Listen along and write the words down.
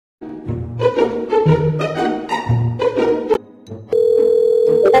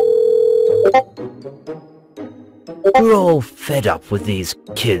We're all fed up with these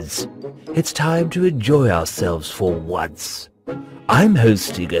kids. It's time to enjoy ourselves for once. I'm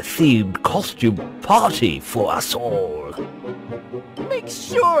hosting a themed costume party for us all. Make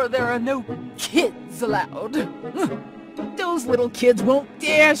sure there are no kids allowed. Those little kids won't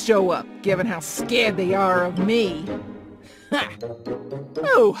dare show up, given how scared they are of me. Ha.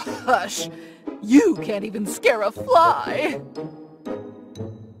 Oh, hush. You can't even scare a fly.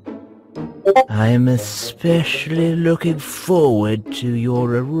 I'm especially looking forward to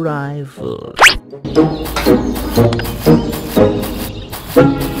your arrival.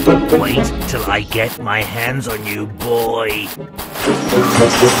 Wait till I get my hands on you, boy.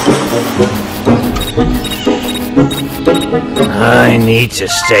 I need to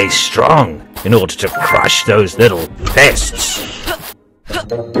stay strong in order to crush those little pests.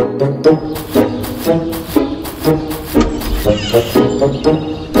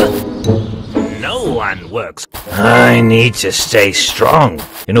 No one works. I need to stay strong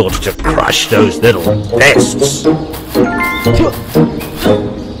in order to crush those little pests.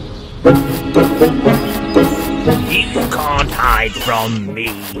 You can't hide from me.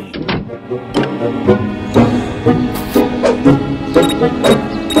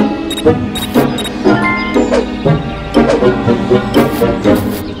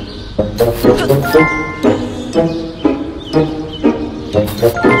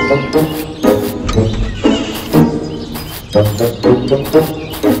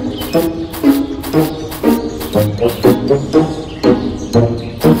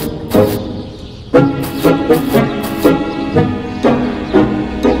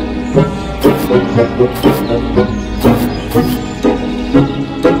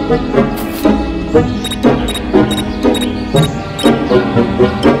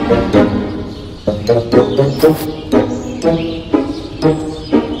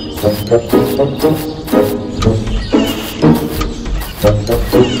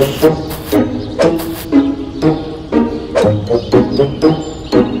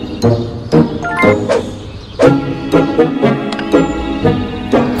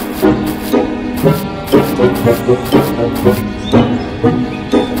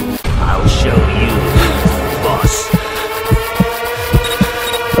 I'll show you, boss.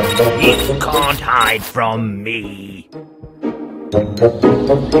 You can't hide from me.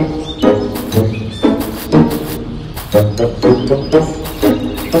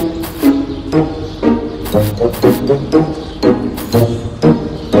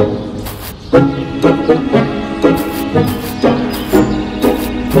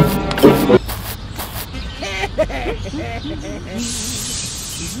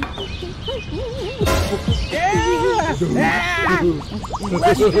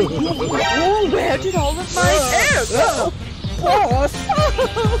 Where did all of my hair go? Boss!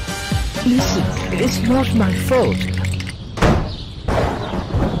 Listen, it's not my fault.